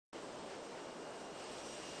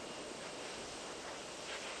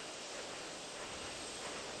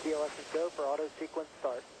TLS is go for auto sequence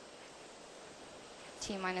start.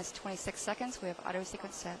 T-minus 26 seconds. We have auto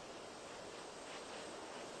sequence set.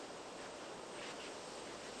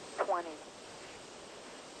 20.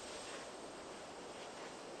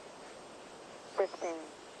 15.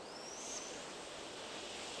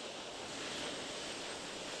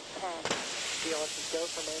 10. TLS is go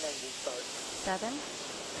for main engine start. 7,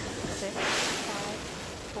 6, 5,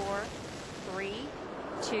 4, 3,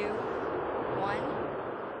 2, 1.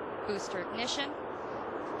 Booster ignition.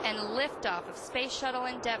 And liftoff of Space Shuttle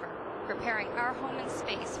Endeavour, preparing our home in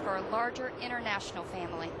space for a larger international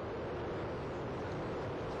family.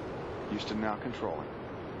 Houston now controlling.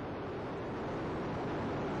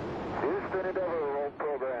 Houston, Endeavour, roll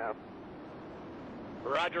program.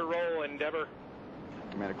 Roger, roll, Endeavour.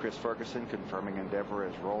 Commander Chris Ferguson confirming Endeavour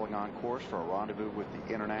is rolling on course for a rendezvous with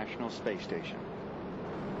the International Space Station.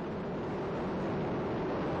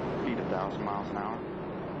 Speed 1,000 miles an hour.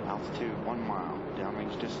 Altitude 1 mile.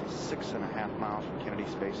 Downrange distance 6.5 miles from Kennedy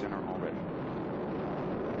Space Center already.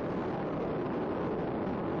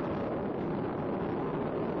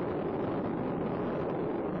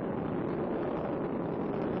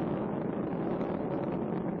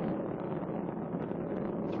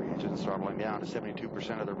 Three engines throttling down to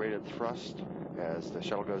 72% of the rated thrust as the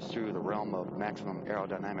shuttle goes through the realm of maximum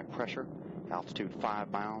aerodynamic pressure. Altitude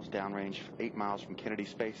 5 miles. Downrange 8 miles from Kennedy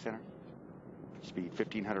Space Center. Speed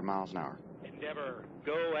 1,500 miles an hour. Endeavour,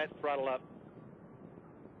 go at throttle up.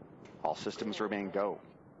 All systems remain go.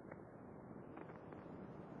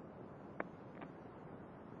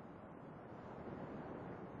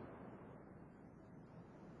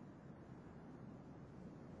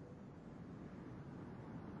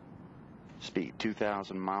 Speed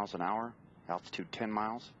 2,000 miles an hour. Altitude 10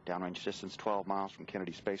 miles. Downrange distance 12 miles from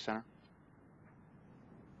Kennedy Space Center.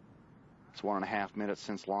 It's 1.5 minutes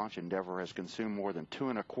since launch. Endeavour has consumed more than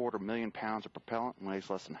 2.25 million pounds of propellant and weighs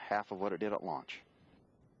less than half of what it did at launch.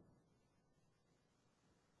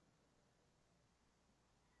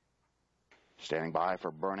 Standing by for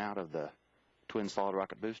burnout of the twin solid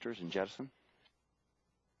rocket boosters and jettison.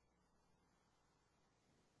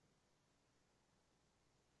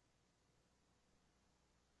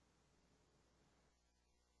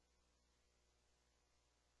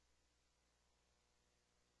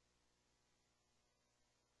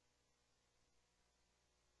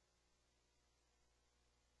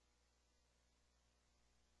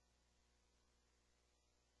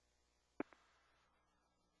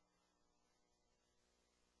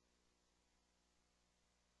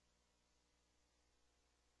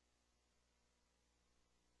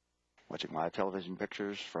 Watching live television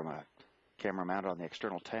pictures from a camera mounted on the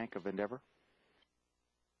external tank of Endeavour.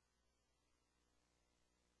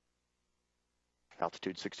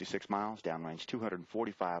 Altitude 66 miles, downrange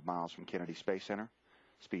 245 miles from Kennedy Space Center.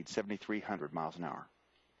 Speed 7,300 miles an hour.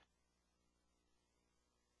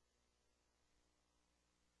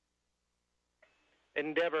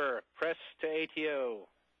 Endeavour, press to ATO.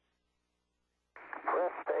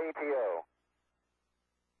 Press to ATO.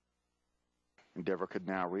 Endeavour could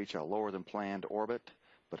now reach a lower than planned orbit,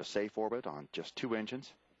 but a safe orbit on just 2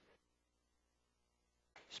 engines.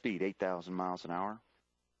 Speed 8,000 miles an hour.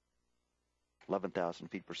 11,000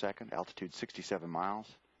 feet per second. Altitude 67 miles.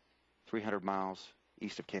 300 miles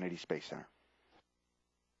east of Kennedy Space Center.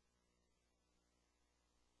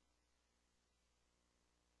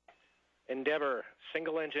 Endeavour,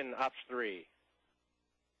 single engine ops 3.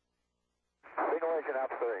 Single engine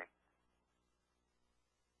ops 3.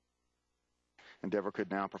 Endeavour could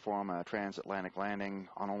now perform a transatlantic landing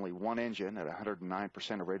on only 1 engine at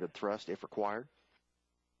 109% of rated thrust if required.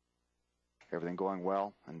 Everything going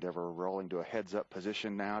well. Endeavour rolling to a heads-up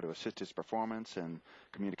position now to assist its performance and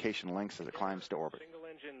communication links as it climbs to orbit. Single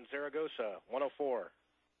engine Zaragoza, 104.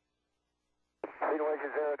 Single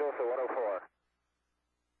engine Zaragoza, 104.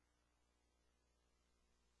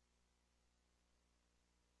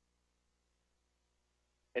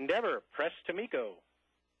 Endeavour, press to MECO.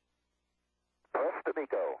 Press to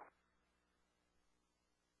MECO.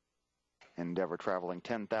 Endeavour traveling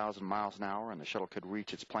 10,000 miles an hour, and the shuttle could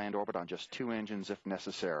reach its planned orbit on just 2 engines if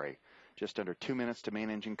necessary. Just under 2 minutes to main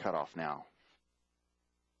engine cutoff now.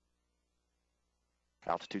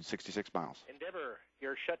 Altitude 66 miles. Endeavour,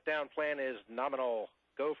 your shutdown plan is nominal.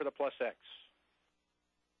 Go for the +X.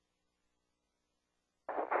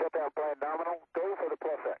 Shutdown plan nominal. Go for the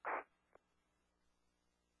 +X.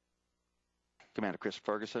 Commander Chris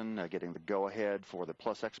Ferguson getting the go-ahead for the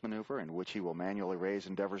 +X maneuver, in which he will manually raise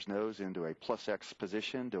Endeavour's nose into a +X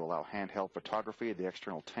position to allow handheld photography of the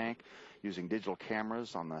external tank using digital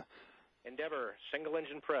cameras on the... Endeavour, single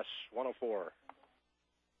engine press, 104.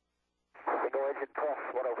 Single engine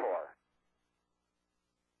thrust 104.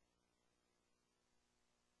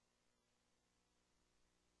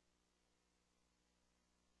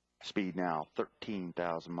 Speed now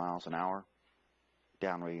 13,000 miles an hour.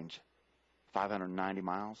 Downrange 590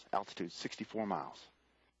 miles. Altitude 64 miles.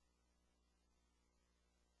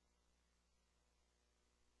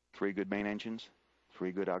 3 good main engines,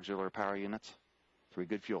 3 good auxiliary power units, 3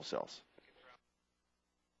 good fuel cells.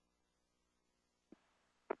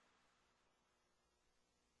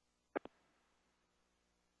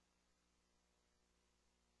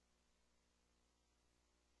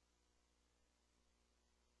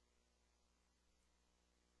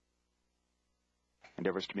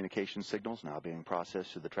 Endeavour's communication signals now being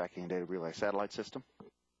processed through the tracking and data relay satellite system.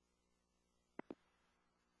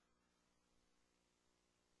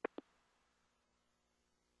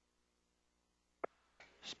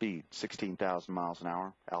 Speed 16,000 miles an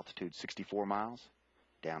hour, altitude 64 miles,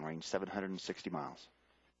 downrange 760 miles.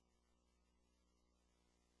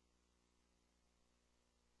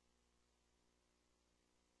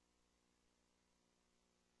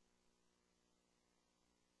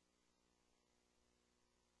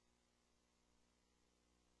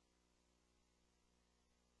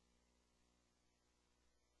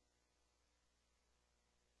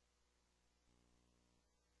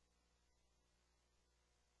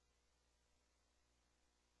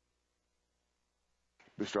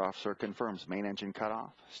 Booster officer confirms main engine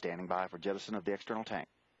cutoff, standing by for jettison of the external tank.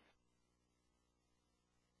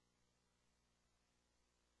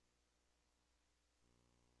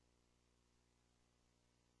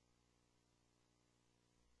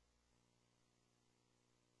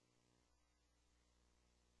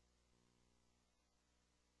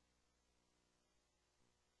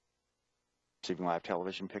 Receiving live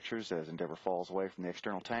television pictures as Endeavour falls away from the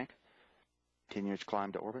external tank. Continues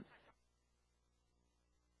climb to orbit.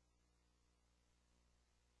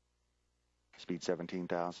 Speed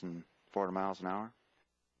 17,400 miles an hour.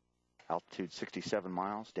 Altitude 67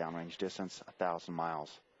 miles. Downrange distance 1,000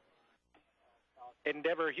 miles.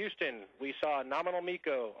 Endeavour Houston, we saw nominal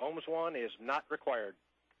MECO. OMS 1 is not required.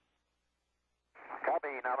 Copy,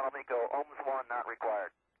 nominal MECO, OMS 1 not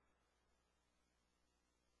required.